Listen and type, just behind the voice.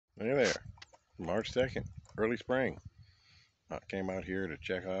Hey there, March 2nd, early spring. I came out here to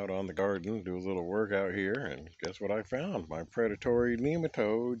check out on the garden, do a little work out here, and guess what I found? My predatory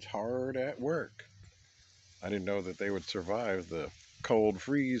nematodes hard at work. I didn't know that they would survive the cold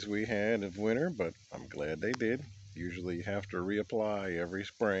freeze we had of winter, but I'm glad they did. Usually you have to reapply every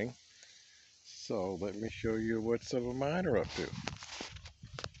spring. So let me show you what some of mine are up to.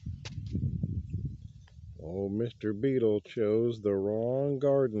 Oh, Mr. Beetle chose the wrong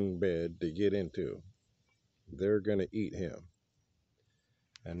garden bed to get into. They're going to eat him.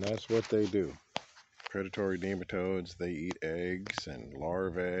 And that's what they do. Predatory nematodes, they eat eggs and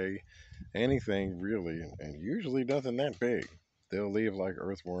larvae, anything really, and usually nothing that big. They'll leave like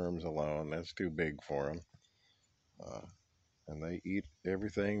earthworms alone. That's too big for them. Uh, and they eat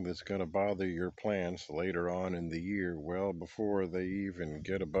everything that's going to bother your plants later on in the year, well before they even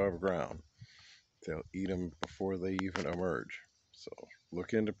get above ground. They'll eat them before they even emerge. So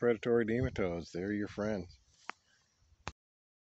look into predatory nematodes. They're your friends.